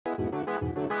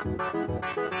Hello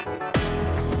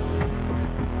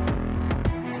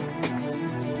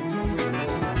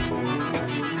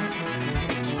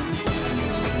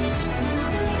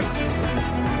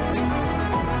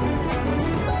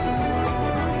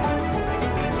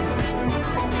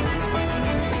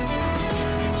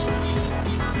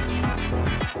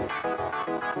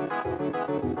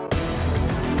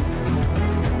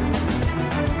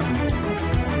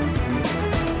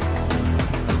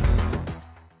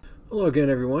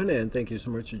again, everyone, and thank you so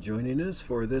much for joining us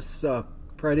for this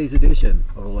Friday's edition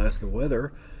of Alaska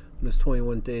Weather on this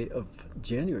 21st day of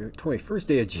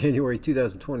January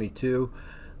 2022.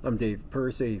 I'm Dave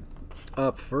Percy.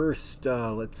 Up first,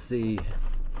 let's see,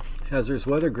 hazardous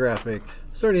weather graphic.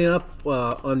 Starting up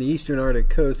on the eastern Arctic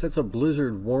coast, that's a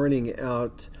blizzard warning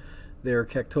out there,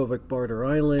 Kaktovik Barter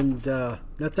Island.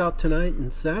 That's out tonight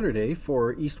and Saturday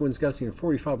for east winds gusting to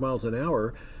 45 miles an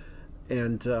hour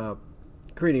and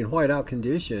creating whiteout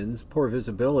conditions, poor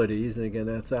visibilities, and again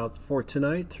that's out for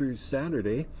tonight through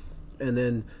Saturday. And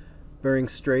then Bering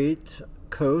Strait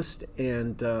coast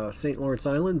and St. Lawrence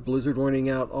Island, blizzard warning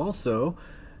out also,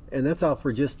 and that's out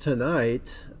for just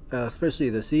tonight, especially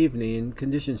this evening.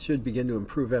 Conditions should begin to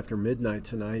improve after midnight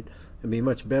tonight and be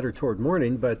much better toward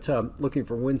morning, but looking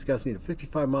for winds gusting to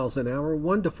 55 miles an hour,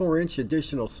 1 to 4 inch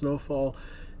additional snowfall,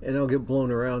 and it'll get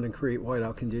blown around and create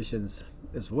whiteout conditions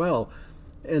as well.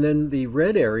 And then the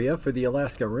red area for the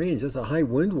Alaska Range, that's a high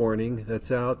wind warning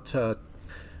that's out,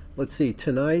 let's see,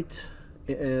 tonight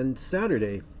and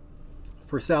Saturday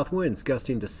for south winds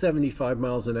gusting to 75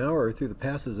 miles an hour through the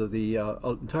passes of the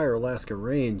entire Alaska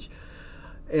Range.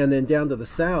 And then down to the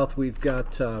south, we've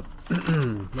got,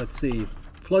 let's see,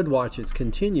 flood watches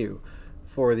continue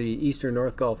for the eastern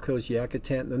North Gulf Coast,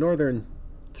 Yakutat, the northern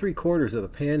 3/4 of the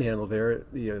Panhandle there,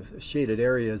 the shaded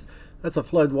areas. That's a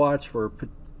flood watch for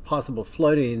possible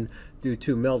flooding due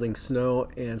to melting snow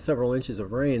and several inches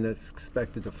of rain that's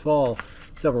expected to fall,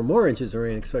 several more inches of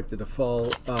rain expected to fall,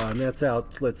 and that's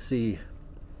out, let's see,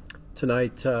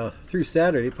 tonight through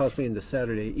Saturday, possibly into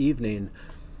Saturday evening.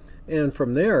 And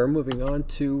from there, moving on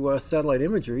to satellite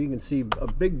imagery, you can see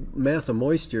a big mass of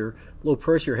moisture, low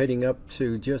pressure heading up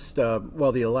to just,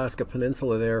 the Alaska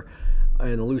Peninsula there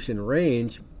in the Aleutian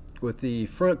Range, with the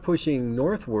front pushing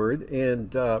northward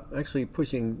and actually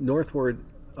pushing northward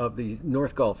of the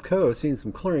North Gulf Coast, seeing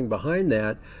some clearing behind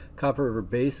that, Copper River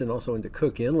Basin, also into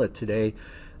Cook Inlet today.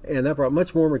 And that brought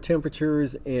much warmer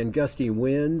temperatures and gusty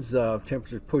winds.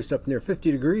 Temperatures pushed up near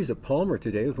 50 degrees at Palmer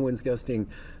today, with winds gusting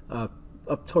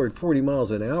up toward 40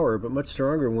 miles an hour, but much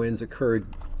stronger winds occurred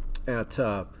at,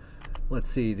 let's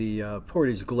see, the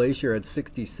Portage Glacier at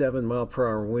 67 mile per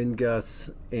hour wind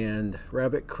gusts, and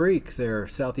Rabbit Creek there,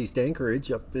 southeast Anchorage,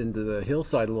 up into the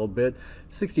hillside a little bit,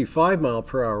 65 mile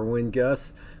per hour wind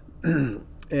gusts. And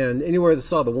anywhere that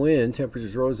saw the wind,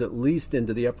 temperatures rose at least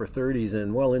into the upper 30s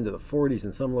and well into the 40s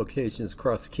in some locations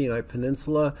across the Kenai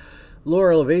Peninsula.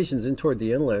 Lower elevations in toward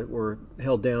the inlet were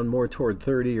held down more toward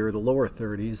 30 or the lower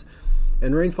 30s.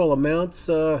 And rainfall amounts,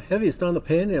 heaviest on the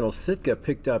Panhandle, Sitka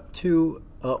picked up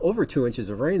over 2 inches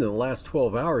of rain in the last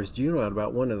 12 hours. Juneau had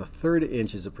about 1 1/3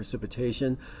 inches of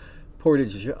precipitation.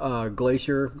 Portage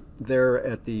Glacier there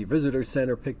at the Visitor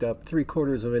Center picked up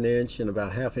 3/4 of an inch, and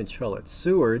about 1/2 inch fell at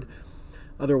Seward.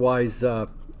 Otherwise,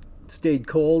 stayed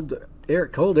cold.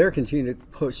 Cold air continued to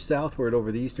push southward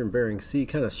over the eastern Bering Sea,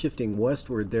 kind of shifting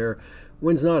westward there.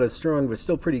 Winds not as strong, but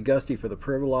still pretty gusty for the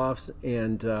Pribilofs.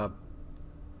 And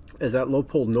as that low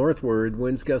pulled northward,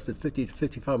 winds gusted 50 to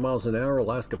 55 miles an hour,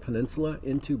 Alaska Peninsula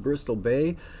into Bristol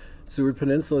Bay. Seward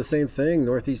Peninsula, same thing,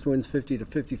 northeast winds 50 to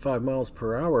 55 miles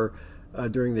per hour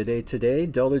during the day today.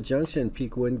 Delta Junction,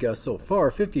 peak wind gusts so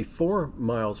far, 54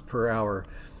 miles per hour.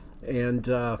 And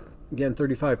again,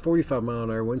 35, 45 mile an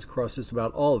hour winds across just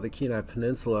about all of the Kenai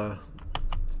Peninsula.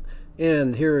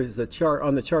 And here is a chart.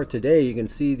 On the chart today, you can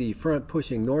see the front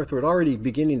pushing northward, already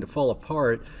beginning to fall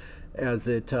apart as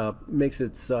it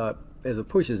as it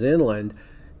pushes inland,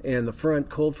 and the front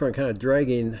cold front kind of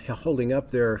dragging, holding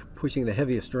up there, pushing the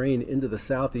heaviest rain into the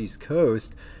southeast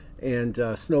coast, and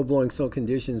snow blowing snow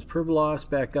conditions. Pribilofs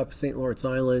back up St. Lawrence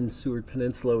Island, Seward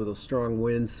Peninsula with those strong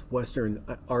winds, western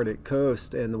Arctic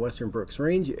coast and the western Brooks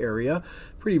Range area.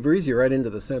 Pretty breezy right into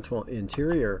the central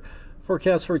interior.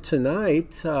 Forecast for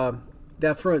tonight,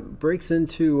 that front breaks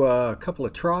into a couple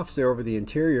of troughs there over the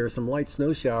interior. Some light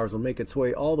snow showers will make its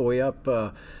way all the way up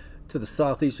to the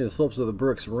southeastern slopes of the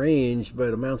Brooks Range,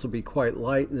 but amounts will be quite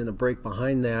light, and then a break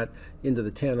behind that into the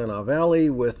Tanana Valley,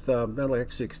 with that'll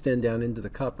actually extend down into the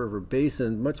Copper River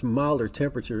Basin. Much milder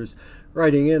temperatures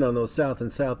riding in on those south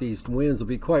and southeast winds. Will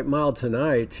be quite mild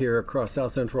tonight here across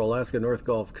south central Alaska, North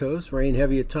Gulf Coast. Rain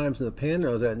heavy at times in the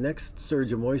Panhandle as that next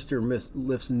surge of moisture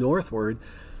lifts northward.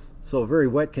 So very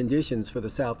wet conditions for the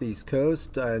southeast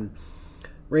coast, and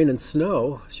rain and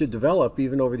snow should develop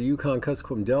even over the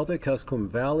Yukon-Kuskokwim Delta, Kuskokwim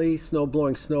Valley.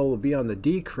 Blowing snow will be on the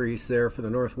decrease there for the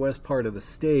northwest part of the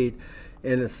state,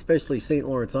 and especially St.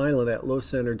 Lawrence Island, that low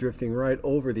center drifting right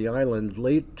over the island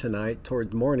late tonight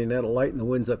toward morning. That'll lighten the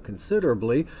winds up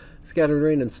considerably. Scattered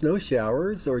rain and snow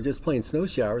showers, or just plain snow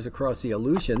showers, across the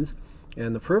Aleutians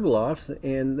and the Pribilofs.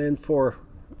 And then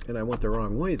and I went the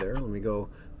wrong way there. Let me go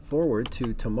forward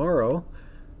to tomorrow,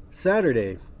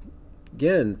 Saturday.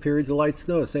 Again, periods of light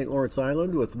snow, St. Lawrence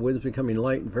Island, with winds becoming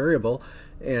light and variable,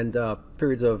 and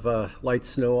periods of light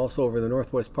snow also over the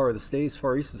northwest part of the state, as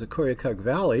far east as the Koyukuk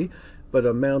Valley, but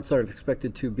amounts aren't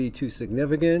expected to be too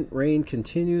significant. Rain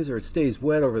continues, or it stays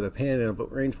wet over the Panhandle,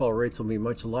 but rainfall rates will be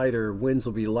much lighter, winds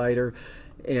will be lighter,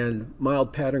 and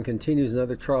mild pattern continues,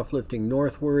 another trough lifting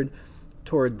northward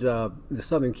toward the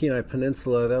southern Kenai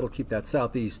Peninsula. That'll keep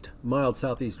that mild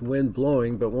southeast wind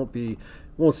blowing, but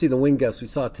won't see the wind gusts we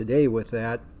saw today with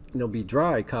that. It'll be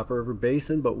dry, Copper River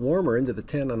Basin, but warmer into the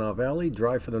Tanana Valley,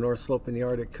 dry for the north slope and the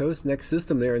Arctic coast. Next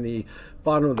system there in the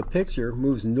bottom of the picture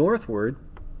moves northward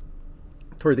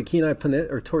toward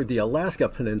the Alaska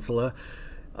Peninsula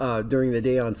during the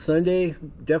day on Sunday.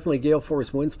 Definitely gale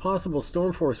force winds possible,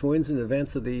 storm force winds in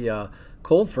advance of the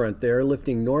cold front there,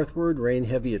 lifting northward, rain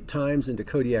heavy at times into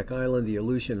Kodiak Island, the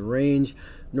Aleutian Range.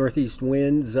 Northeast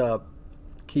winds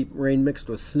keep rain mixed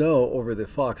with snow over the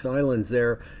Fox Islands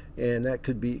there, and that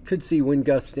could see wind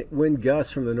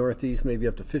gusts from the northeast, maybe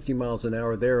up to 50 miles an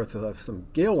hour there, with some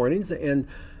gale warnings, and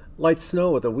light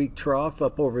snow with a weak trough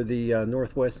up over the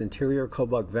northwest interior,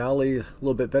 Kobuk Valley. A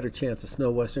little bit better chance of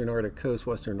snow western Arctic coast,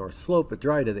 western North Slope, but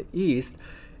dry to the east.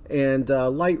 And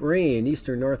light rain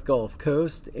eastern North Gulf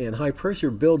Coast, and high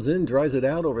pressure builds in, dries it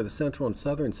out over the central and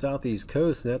southern southeast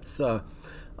coast. And that's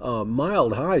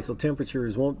mild high, so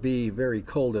temperatures won't be very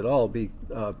cold at all.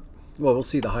 Well, we'll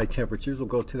see the high temperatures. We'll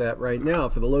go to that right now.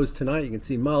 For the lows tonight, you can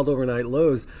see mild overnight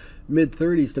lows,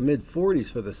 mid-30s to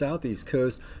mid-40s for the southeast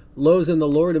coast. Lows in the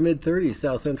lower to mid-30s,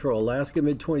 south central Alaska,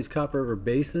 mid-20s Copper River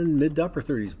Basin, mid to upper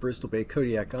 30s Bristol Bay,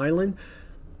 Kodiak Island.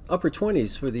 Upper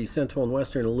 20s for the central and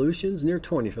western Aleutians, near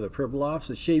 20 for the Pribilofs.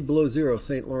 A shade below zero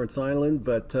St. Lawrence Island,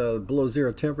 but below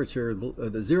zero temperature,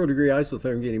 the 0 degree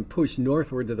isotherm getting pushed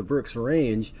northward to the Brooks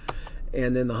Range.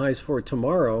 And then the highs for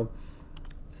tomorrow,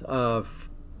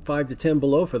 5 to 10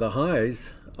 below for the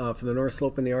highs for the north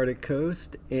slope and the Arctic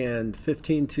coast, and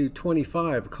 15 to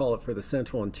 25, call it, for the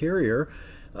central interior.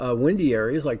 Windy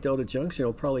areas like Delta Junction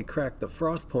will probably crack the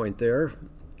frost point there,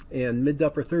 and mid to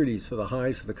upper 30s for the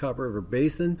highs for the Copper River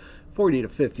Basin, 40 to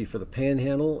 50 for the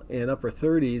Panhandle, and upper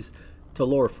 30s to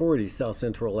lower 40s south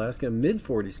central Alaska, mid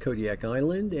 40s Kodiak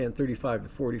Island, and 35 to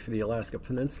 40 for the Alaska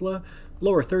Peninsula,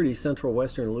 lower 30s central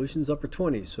western Aleutians, upper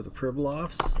 20s for the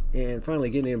Pribilofs, and finally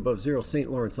getting above zero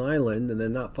St. Lawrence Island, and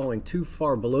then not falling too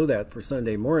far below that for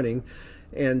Sunday morning.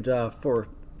 And for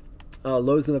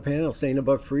lows in the Panhandle, staying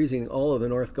above freezing all of the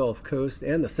North Gulf Coast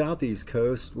and the southeast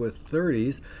coast with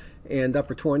 30s, and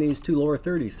upper 20s to lower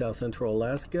 30s south central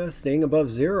Alaska, staying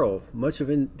above zero much of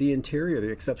the interior,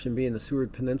 the exception being the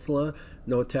Seward Peninsula,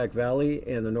 Noatak Valley,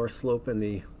 and the North Slope and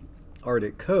the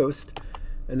Arctic coast.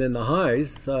 And then the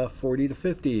highs, 40 to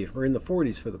 50. We're in the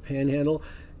 40s for the Panhandle,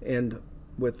 and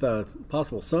with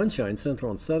possible sunshine central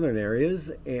and southern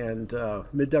areas, and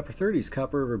mid to upper 30s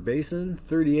Copper River Basin,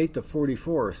 38 to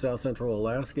 44 south central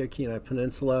Alaska, Kenai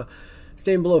Peninsula,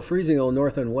 staying below freezing all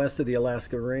north and west of the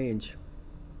Alaska Range.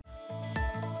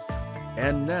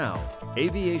 And now,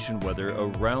 aviation weather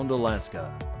around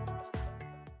Alaska.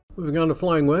 Moving on to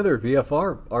flying weather,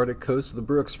 VFR, Arctic coast of the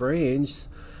Brooks Range.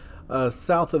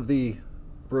 South of the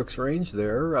Brooks Range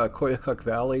there, Koyukuk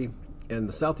Valley and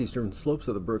the southeastern slopes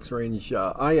of the Brooks Range.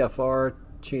 IFR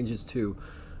changes to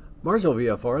marginal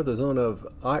VFR, the zone of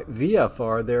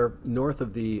VFR there north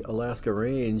of the Alaska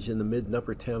Range in the mid and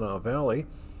upper Tanana Valley.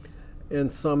 And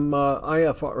some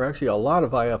IFR, or actually a lot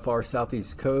of IFR,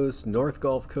 southeast coast, North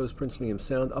Gulf Coast, Prince William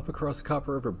Sound, up across the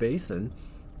Copper River Basin,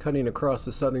 cutting across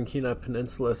the southern Kenai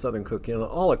Peninsula, southern Cook Inlet,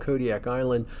 all of Kodiak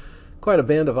Island. Quite a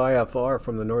band of IFR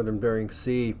from the northern Bering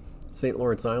Sea, St.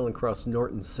 Lawrence Island, across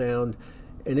Norton Sound,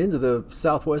 and into the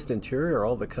southwest interior,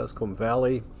 all the Kuskokwim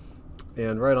Valley,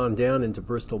 and right on down into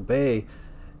Bristol Bay.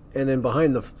 And then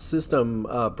behind the system,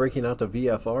 breaking out the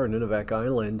VFR, Nunivak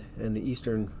Island, and the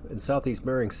eastern and southeast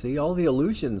Bering Sea, all the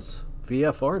Aleutians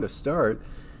VFR to start,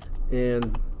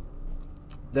 and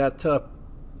that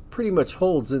pretty much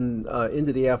holds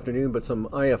into the afternoon, but some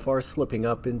IFR slipping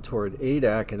up in toward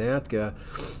Adak and Atka,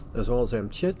 as well as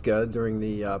Amchitka during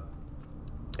the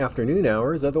afternoon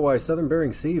hours. Otherwise, southern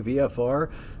Bering Sea,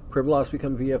 VFR. Pribilofs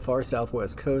become VFR,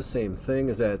 southwest coast, same thing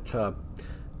as that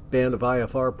band of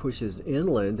IFR pushes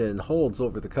inland and holds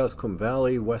over the Kuskokwim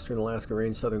Valley, western Alaska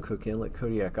Range, southern Cook Inlet,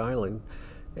 Kodiak Island,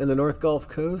 and the North Gulf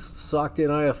Coast. Socked in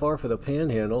IFR for the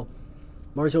Panhandle.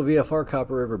 Marginal VFR,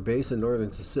 Copper River Basin, northern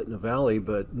Susitna Valley,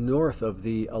 but north of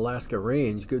the Alaska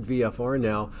Range. Good VFR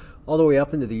now, all the way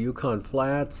up into the Yukon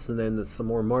Flats, and then some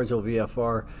more marginal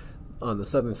VFR on the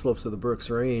southern slopes of the Brooks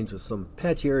Range with some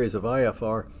patchy areas of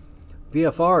IFR.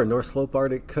 VFR, North Slope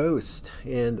Arctic Coast,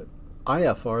 and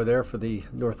IFR there for the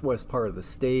northwest part of the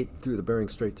state through the Bering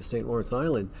Strait to St. Lawrence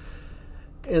Island.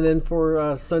 And then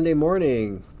for Sunday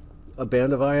morning, a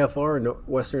band of IFR,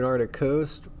 western Arctic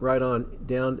coast, right on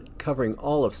down, covering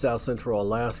all of south central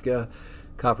Alaska,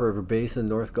 Copper River Basin,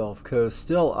 North Gulf Coast.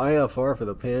 Still IFR for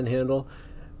the Panhandle,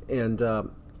 and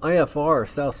IFR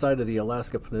south side of the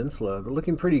Alaska Peninsula. They're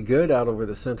looking pretty good out over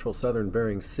the central southern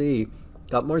Bering Sea.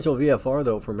 Got marginal VFR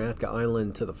though from Matka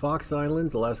Island to the Fox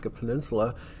Islands, Alaska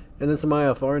Peninsula, and then some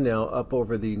IFR now up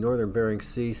over the northern Bering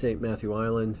Sea, St. Matthew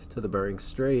Island to the Bering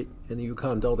Strait and the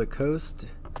Yukon Delta coast.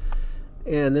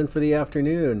 And then for the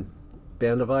afternoon,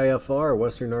 band of IFR,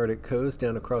 western Arctic coast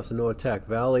down across the Noatak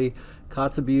Valley,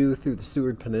 Kotzebue through the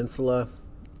Seward Peninsula,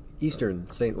 eastern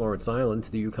St. Lawrence Island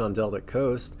to the Yukon Delta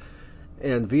coast,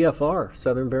 and VFR,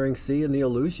 southern Bering Sea and the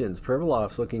Aleutians.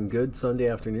 Pribilofs looking good Sunday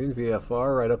afternoon,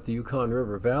 VFR right up the Yukon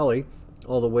River Valley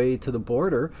all the way to the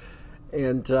border,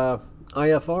 and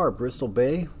IFR, Bristol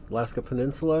Bay, Alaska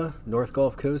Peninsula, North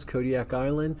Gulf Coast, Kodiak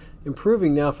Island.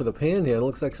 Improving now for the Panhandle.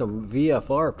 Looks like some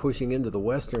VFR pushing into the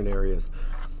western areas.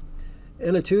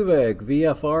 Enetuveg,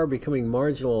 VFR becoming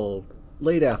marginal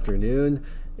late afternoon.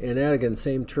 And Adigan,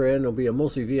 same trend. It'll be a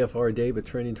mostly VFR day, but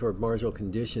trending toward marginal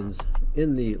conditions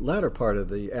in the latter part of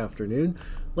the afternoon.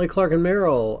 Lake Clark and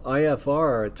Merrill,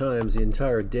 IFR at times the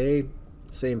entire day.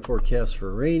 Same forecast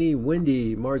for rainy,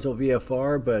 windy, marginal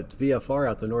VFR, but VFR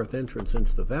out the north entrance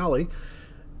into the valley.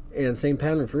 And same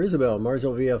pattern for Isabel,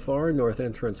 marginal VFR, north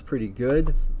entrance pretty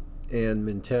good. And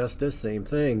Mintesta, same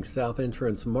thing, south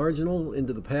entrance marginal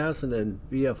into the pass, and then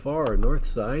VFR, north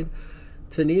side.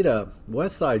 Tanita,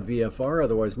 west side VFR,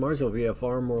 otherwise marginal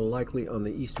VFR, more likely on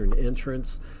the eastern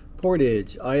entrance.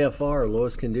 Portage, IFR,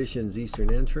 lowest conditions, eastern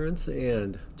entrance.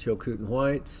 And Chilcoot and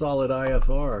White, solid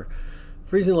IFR.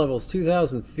 Freezing levels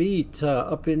 2,000 feet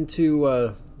up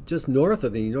into just north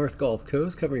of the North Gulf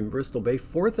Coast, covering Bristol Bay,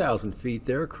 4,000 feet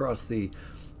there across the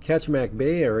Kachemak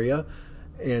Bay area,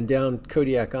 and down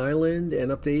Kodiak Island,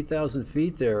 and up to 8,000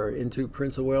 feet there into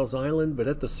Prince of Wales Island, but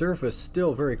at the surface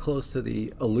still very close to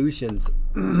the Aleutians.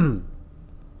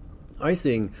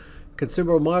 Icing,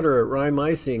 considerable moderate rime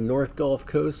icing, North Gulf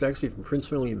Coast, actually from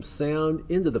Prince William Sound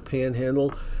into the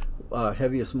Panhandle.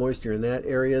 Heaviest moisture in that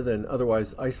area, then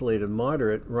otherwise isolated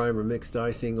moderate rime or mixed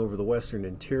icing over the western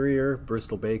interior,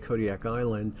 Bristol Bay, Kodiak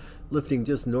Island, lifting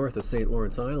just north of St.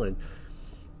 Lawrence Island.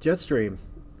 Jet stream,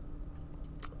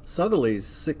 southerlies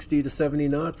 60 to 70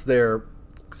 knots there,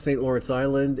 St. Lawrence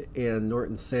Island and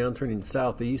Norton Sound, turning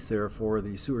southeast there for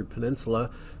the Seward Peninsula.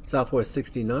 Southwest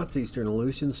 60 knots, eastern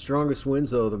Aleutians. Strongest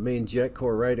winds though, the main jet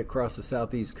core right across the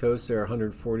southeast coast there,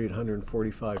 140 to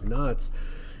 145 knots.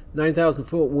 9,000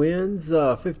 foot winds,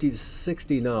 50 to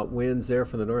 60 knot winds there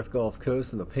from the North Gulf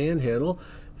Coast and the Panhandle.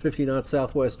 50 knot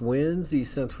southwest winds,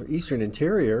 eastern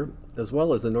interior, as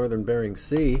well as the northern Bering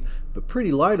Sea, but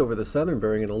pretty light over the southern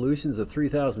Bering and Aleutians at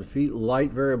 3,000 feet.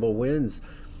 Light variable winds,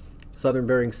 southern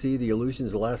Bering Sea, the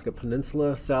Aleutians, Alaska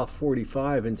Peninsula, south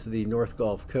 45 into the North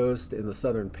Gulf Coast and the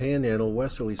southern Panhandle.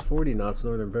 Westerlies 40 knots,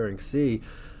 northern Bering Sea.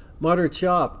 Moderate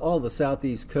chop, all the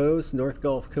southeast coast, North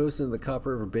Gulf Coast into the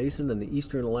Copper River Basin and the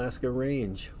eastern Alaska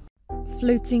Range.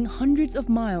 Floating hundreds of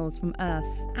miles from Earth,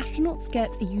 astronauts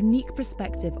get a unique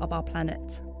perspective of our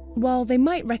planet. While they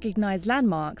might recognize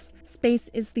landmarks, space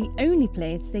is the only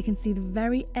place they can see the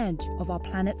very edge of our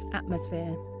planet's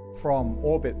atmosphere. From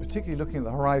orbit, particularly looking at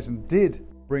the horizon, did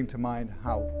bring to mind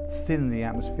how thin the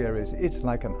atmosphere is. It's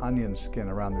like an onion skin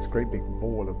around this great big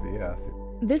ball of the Earth.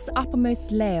 This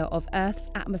uppermost layer of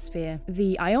Earth's atmosphere,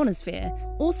 the ionosphere,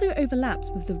 also overlaps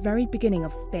with the very beginning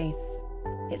of space.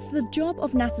 It's the job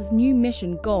of NASA's new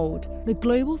mission GOLD, the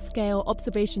Global Scale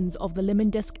Observations of the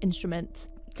Limmendisk Instrument,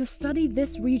 to study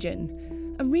this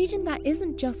region, a region that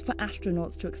isn't just for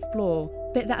astronauts to explore,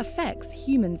 but that affects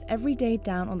humans every day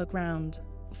down on the ground.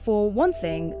 For one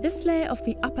thing, this layer of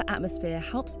the upper atmosphere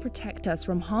helps protect us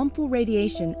from harmful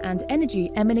radiation and energy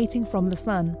emanating from the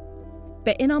sun.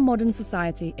 But in our modern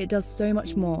society, it does so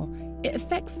much more. It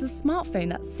affects the smartphone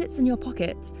that sits in your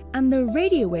pocket and the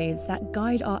radio waves that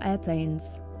guide our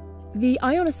airplanes. The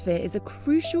ionosphere is a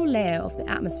crucial layer of the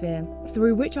atmosphere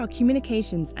through which our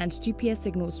communications and GPS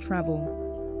signals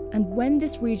travel. And when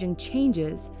this region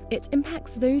changes, it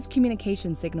impacts those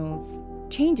communication signals.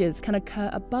 Changes can occur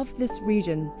above this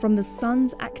region from the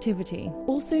sun's activity,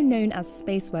 also known as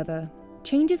space weather.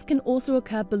 Changes can also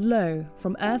occur below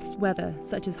from Earth's weather,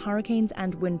 such as hurricanes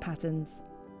and wind patterns.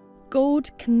 Gold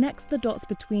connects the dots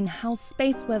between how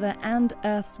space weather and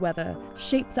Earth's weather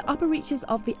shape the upper reaches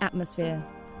of the atmosphere.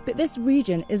 But this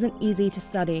region isn't easy to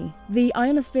study. The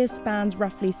ionosphere spans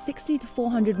roughly 60 to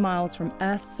 400 miles from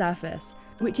Earth's surface,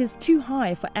 which is too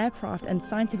high for aircraft and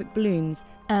scientific balloons,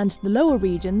 and the lower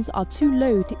regions are too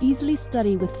low to easily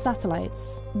study with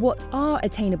satellites. What are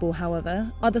attainable,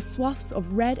 however, are the swaths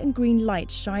of red and green light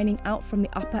shining out from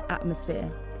the upper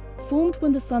atmosphere. Formed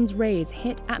when the sun's rays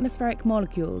hit atmospheric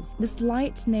molecules, this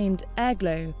light, named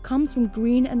airglow, comes from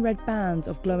green and red bands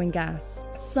of glowing gas.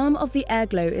 Some of the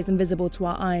airglow is invisible to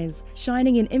our eyes,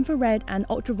 shining in infrared and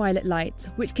ultraviolet light,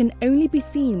 which can only be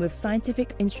seen with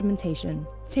scientific instrumentation.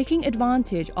 Taking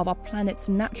advantage of our planet's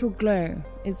natural glow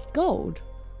is gold.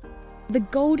 The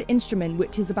gold instrument,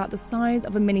 which is about the size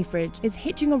of a mini-fridge, is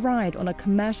hitching a ride on a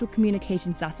commercial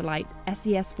communication satellite,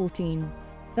 SES-14.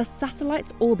 The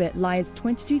satellite's orbit lies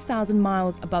 22,000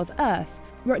 miles above Earth,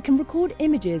 where it can record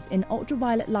images in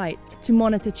ultraviolet light to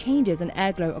monitor changes in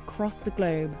airglow across the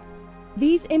globe.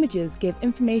 These images give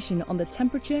information on the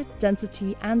temperature,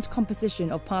 density, and composition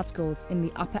of particles in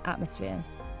the upper atmosphere.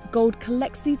 Gold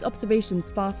collects these observations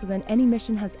faster than any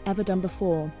mission has ever done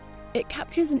before. It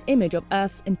captures an image of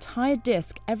Earth's entire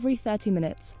disk every 30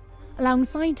 minutes, allowing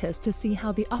scientists to see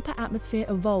how the upper atmosphere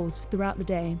evolves throughout the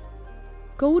day.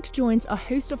 Gold joins a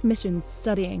host of missions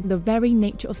studying the very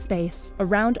nature of space,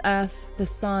 around Earth, the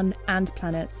Sun, and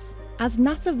planets. As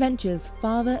NASA ventures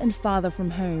farther and farther from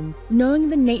home, knowing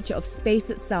the nature of space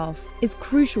itself is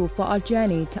crucial for our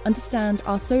journey to understand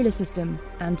our solar system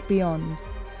and beyond.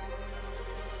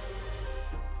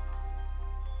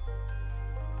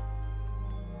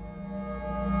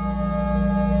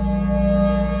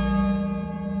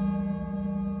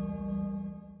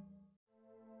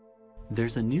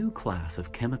 There's a new class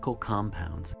of chemical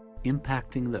compounds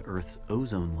impacting the Earth's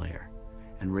ozone layer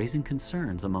and raising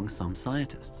concerns among some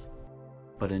scientists.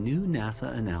 But a new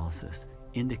NASA analysis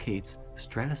indicates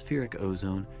stratospheric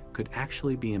ozone could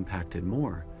actually be impacted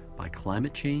more by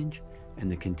climate change and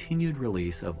the continued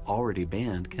release of already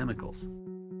banned chemicals.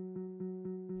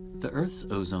 The Earth's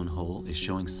ozone hole is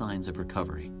showing signs of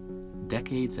recovery,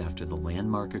 decades after the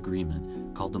landmark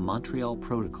agreement called the Montreal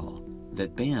Protocol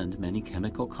that banned many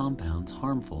chemical compounds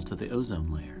harmful to the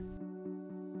ozone layer.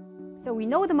 So we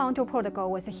know the Montreal Protocol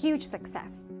was a huge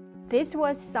success. This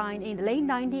was signed in the late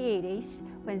 1980s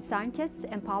when scientists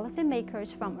and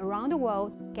policymakers from around the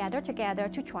world gathered together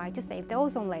to try to save the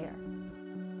ozone layer.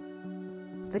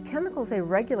 The chemicals they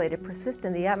regulated persist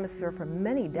in the atmosphere for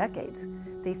many decades.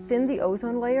 They thin the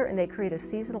ozone layer and they create a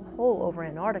seasonal hole over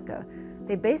Antarctica.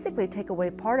 They basically take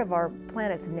away part of our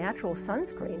planet's natural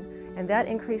sunscreen, and that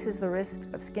increases the risk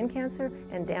of skin cancer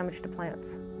and damage to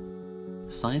plants.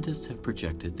 Scientists have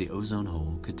projected the ozone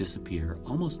hole could disappear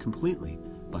almost completely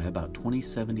by about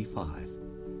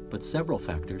 2075, but several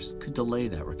factors could delay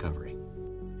that recovery.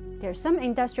 There are some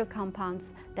industrial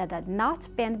compounds that are not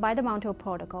banned by the Montreal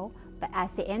Protocol, but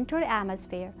as they enter the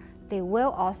atmosphere, they will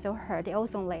also hurt the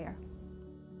ozone layer.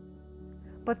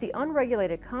 But the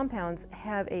unregulated compounds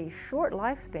have a short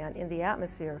lifespan in the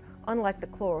atmosphere, unlike the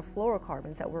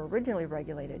chlorofluorocarbons that were originally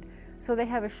regulated. So they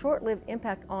have a short-lived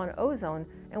impact on ozone,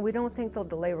 and we don't think they'll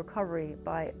delay recovery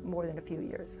by more than a few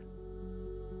years.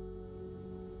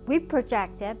 We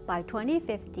projected by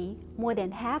 2050, more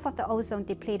than half of the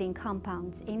ozone-depleting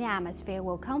compounds in the atmosphere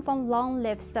will come from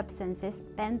long-lived substances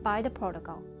banned by the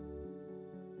protocol.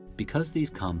 Because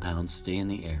these compounds stay in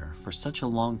the air for such a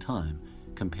long time,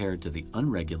 compared to the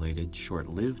unregulated,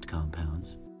 short-lived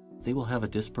compounds, they will have a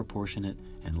disproportionate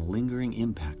and lingering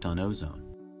impact on ozone.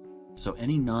 So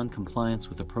any non-compliance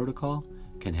with the protocol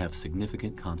can have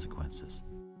significant consequences.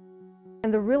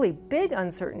 And the really big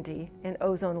uncertainty in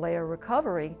ozone layer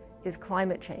recovery is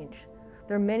climate change.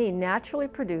 There are many naturally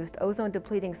produced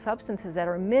ozone-depleting substances that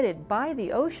are emitted by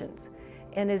the oceans.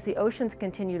 And as the oceans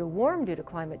continue to warm due to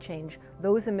climate change,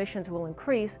 those emissions will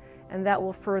increase, and that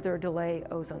will further delay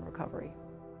ozone recovery.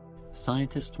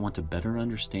 Scientists want to better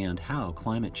understand how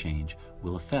climate change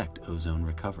will affect ozone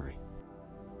recovery.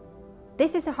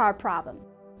 This is a hard problem.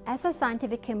 As a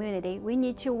scientific community, we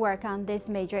need to work on this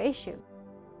major issue.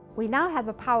 We now have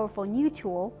a powerful new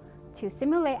tool, to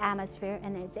simulate atmosphere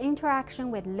and its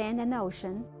interaction with land and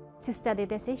ocean to study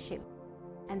this issue.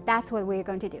 And that's what we're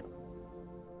going to do.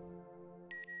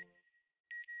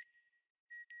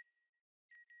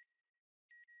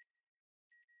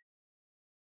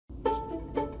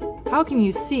 How can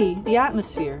you see the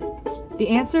atmosphere? The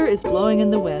answer is blowing in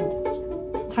the wind.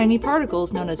 Tiny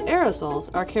particles known as aerosols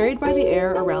are carried by the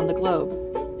air around the globe.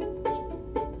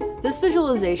 This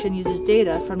visualization uses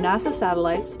data from NASA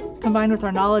satellites combined with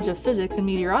our knowledge of physics and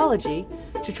meteorology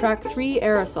to track 3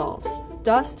 aerosols: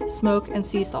 dust, smoke, and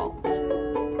sea salt.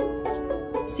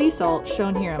 Sea salt,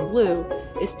 shown here in blue,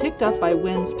 is picked up by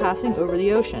winds passing over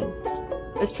the ocean.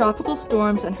 As tropical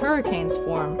storms and hurricanes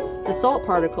form, the salt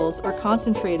particles are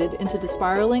concentrated into the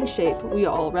spiraling shape we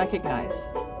all recognize.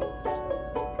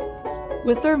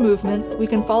 With their movements, we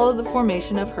can follow the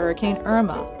formation of Hurricane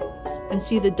Irma and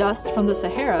see the dust from the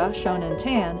Sahara, shown in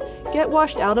tan, get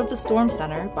washed out of the storm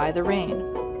center by the rain.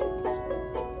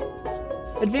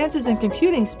 Advances in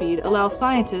computing speed allow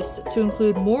scientists to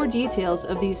include more details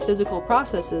of these physical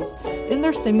processes in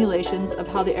their simulations of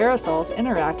how the aerosols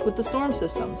interact with the storm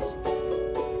systems.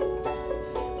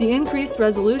 The increased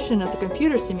resolution of the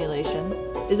computer simulation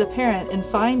is apparent in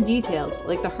fine details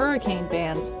like the hurricane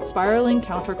bands spiraling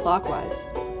counterclockwise.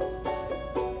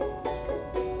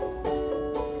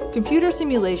 Computer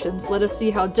simulations let us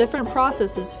see how different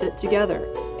processes fit together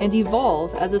and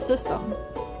evolve as a system.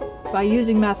 By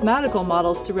using mathematical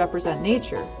models to represent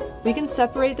nature, we can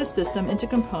separate the system into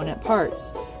component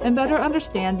parts and better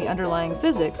understand the underlying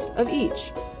physics of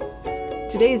each.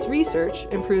 Today's research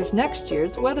improves next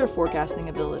year's weather forecasting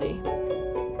ability.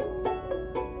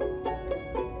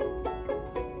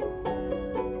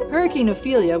 Hurricane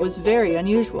Ophelia was very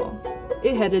unusual.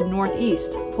 It headed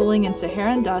northeast, pulling in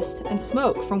Saharan dust and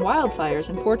smoke from wildfires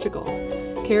in Portugal,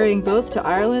 carrying both to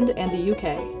Ireland and the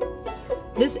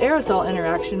UK. This aerosol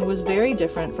interaction was very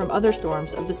different from other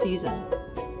storms of the season.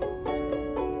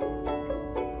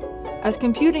 As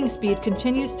computing speed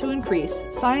continues to increase,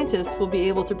 scientists will be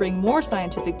able to bring more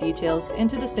scientific details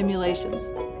into the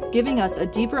simulations, giving us a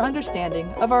deeper understanding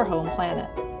of our home planet.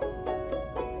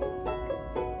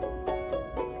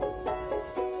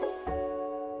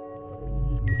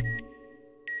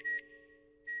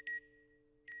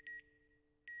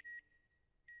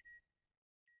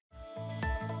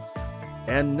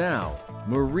 And now,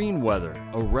 marine weather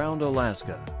around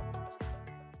Alaska.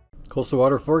 Coastal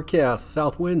water forecast: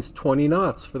 south winds 20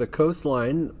 knots for the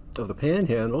coastline of the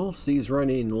Panhandle, seas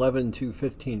running 11 to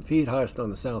 15 feet, highest on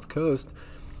the south coast.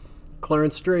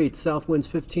 Clarence Strait, south winds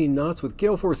 15 knots with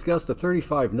gale force gusts to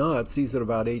 35 knots, seas at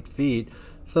about 8 feet.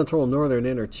 Central and northern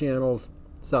inner channels,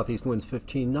 southeast winds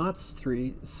 15 knots,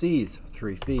 seas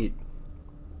 3 feet.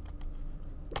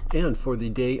 And for the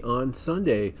day on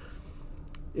Sunday,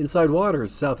 inside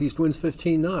waters, southeast winds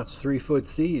 15 knots, 3-foot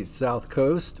seas. South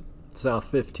coast, south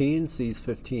 15, seas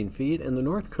 15 feet, and the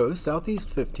north coast, southeast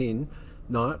 15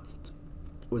 knots,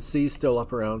 with seas still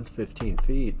up around 15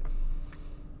 feet.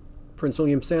 Prince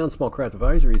William Sound small craft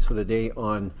advisories for the day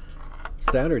on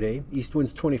Saturday: east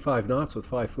winds 25 knots with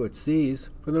 5-foot seas.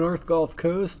 For the North Gulf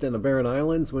Coast and the Barren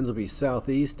Islands, winds will be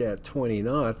southeast at 20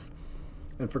 knots.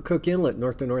 And for Cook Inlet,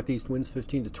 north to northeast winds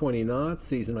 15 to 20 knots,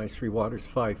 seas in ice-free waters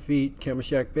 5 feet.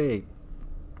 Kamishak Bay,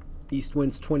 east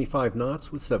winds 25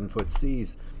 knots with 7-foot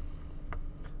seas.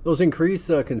 Those increase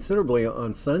considerably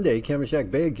on Sunday.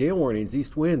 Kamishak Bay, gale warnings,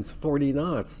 east winds 40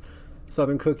 knots.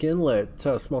 Southern Cook Inlet,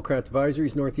 small craft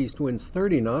advisories, northeast winds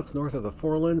 30 knots. North of the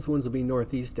Forelands, winds will be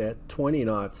northeast at 20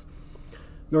 knots.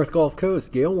 North Gulf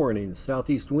Coast, gale warnings,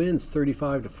 southeast winds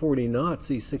 35 to 40 knots,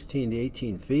 seas 16 to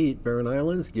 18 feet. Barren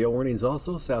Islands, gale warnings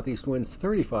also, southeast winds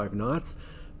 35 knots.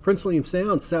 Prince William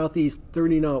Sound, southeast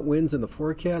 30-knot winds in the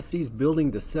forecast, seas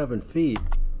building to 7 feet.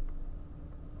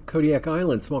 Kodiak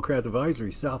Island, small craft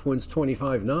advisory, south winds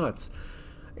 25 knots.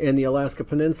 And the Alaska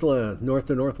Peninsula, north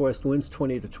to northwest winds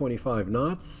 20 to 25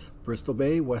 knots. Bristol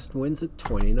Bay, west winds at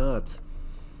 20 knots.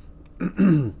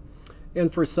 And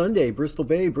for Sunday, Bristol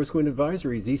Bay, brisk wind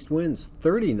advisories, east winds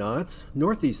 30 knots,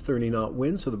 northeast 30-knot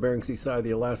winds for the Bering Sea side of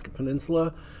the Alaska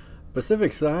Peninsula.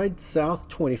 Pacific side, south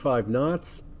 25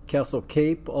 knots. Castle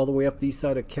Cape, all the way up the east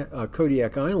side of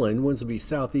Kodiak Island, winds will be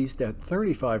southeast at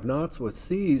 35 knots with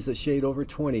seas a shade over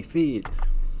 20 feet.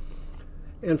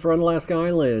 And for Unalaska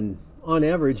Island, on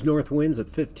average, north winds at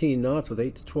 15 knots with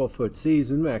 8 to 12-foot seas.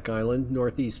 Unmac Island,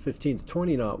 northeast 15 to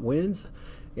 20-knot winds,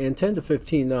 and 10 to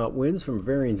 15-knot winds from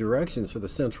varying directions for the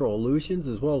central Aleutians,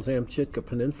 as well as Amchitka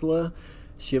Peninsula,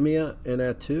 Shimia, and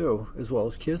Attu, as well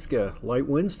as Kiska. Light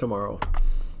winds tomorrow.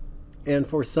 And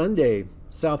for Sunday,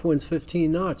 south winds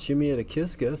 15 knots, Shimia to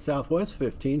Kiska, southwest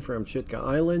 15 for Amchitka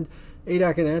Island,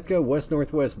 Adak and Atka,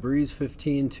 west-northwest breeze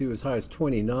 15 to as high as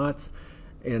 20 knots.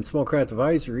 And small craft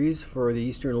advisories for the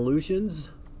eastern Aleutians,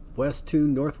 west to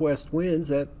northwest winds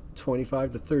at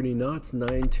 25 to 30 knots,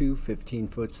 9 to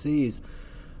 15-foot seas.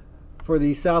 For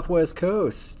the southwest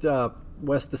coast,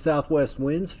 west to southwest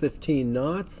winds 15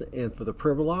 knots. And for the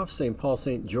Pribilof, St. Paul,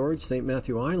 St. George, St.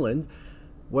 Matthew Island,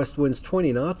 west winds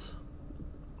 20 knots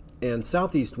and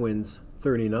southeast winds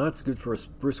 30 knots. Good for a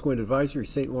brisk wind advisory,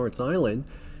 St. Lawrence Island.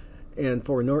 And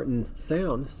for Norton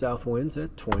Sound, south winds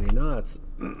at 20 knots.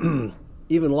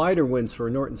 Even lighter winds for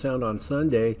Norton Sound on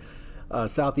Sunday,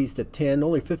 southeast at 10.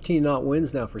 Only 15-knot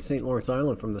winds now for St. Lawrence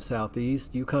Island from the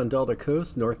southeast. Yukon Delta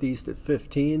Coast, northeast at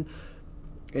 15.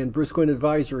 And brisk wind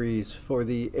advisories for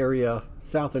the area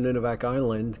south of Nunivak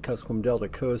Island, Kuskokwim Delta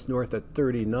Coast, north at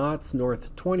 30 knots,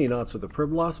 north 20 knots for the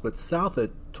Pribilof, but south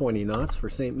at 20 knots for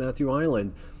St. Matthew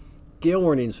Island. Gale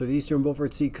warnings for the eastern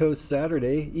Beaufort Sea coast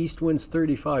Saturday. East winds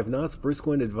 35 knots, brisk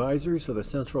wind advisories for the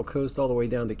central coast all the way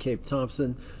down to Cape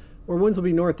Thompson, where winds will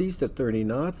be northeast at 30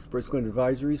 knots. Brisk wind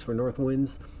advisories for north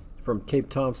winds from Cape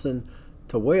Thompson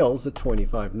to Wales at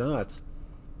 25 knots.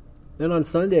 Then on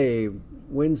Sunday,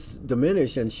 winds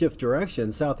diminish and shift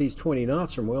direction. Southeast 20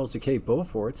 knots from Wales to Cape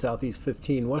Beaufort. Southeast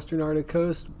 15 western Arctic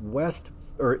coast.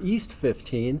 East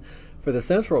 15 for the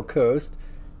central coast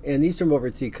and eastern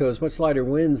Beaufort Sea coast. Much lighter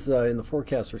winds in the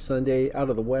forecast for Sunday out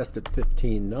of the west at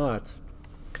 15 knots.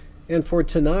 And for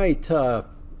tonight,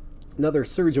 another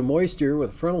surge of moisture with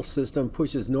a frontal system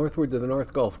pushes northward to the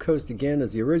North Gulf Coast again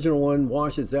as the original one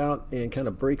washes out and kind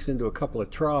of breaks into a couple of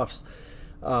troughs,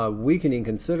 weakening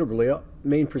considerably.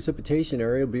 Main precipitation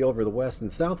area will be over the west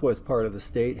and southwest part of the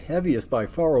state. Heaviest by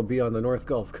far will be on the North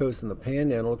Gulf Coast and the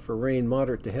Panhandle. Look for rain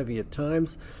moderate to heavy at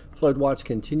times. Flood watch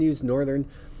continues northern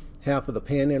half of the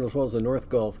Panhandle as well as the North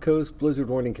Gulf Coast. Blizzard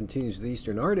warning continues to the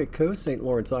eastern Arctic coast, St.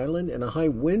 Lawrence Island, and a high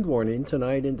wind warning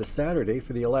tonight into Saturday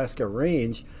for the Alaska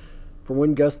Range for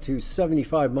wind gusts to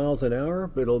 75 miles an hour,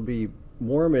 but it'll be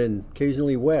warm and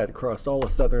occasionally wet across all of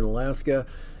southern Alaska.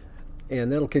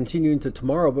 And that'll continue into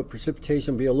tomorrow, but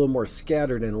precipitation will be a little more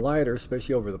scattered and lighter,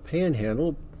 especially over the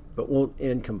Panhandle, but won't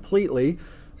end completely.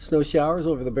 Snow showers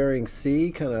over the Bering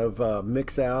Sea kind of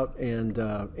mix out and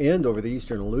end over the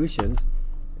eastern Aleutians.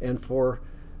 And for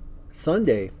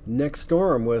Sunday, next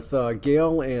storm with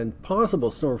gale and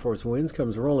possible storm force winds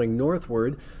comes rolling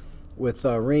northward with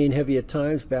rain heavy at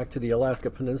times back to the Alaska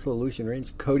Peninsula, Aleutian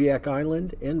Range, Kodiak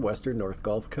Island, and western North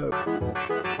Gulf Coast.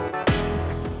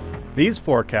 These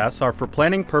forecasts are for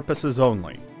planning purposes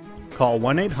only. Call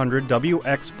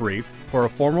 1-800-WX-BRIEF for a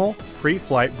formal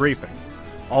pre-flight briefing.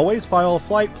 Always file a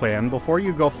flight plan before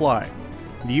you go flying.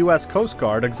 The U.S. Coast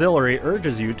Guard Auxiliary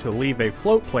urges you to leave a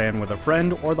float plan with a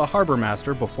friend or the harbor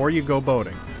master before you go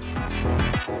boating.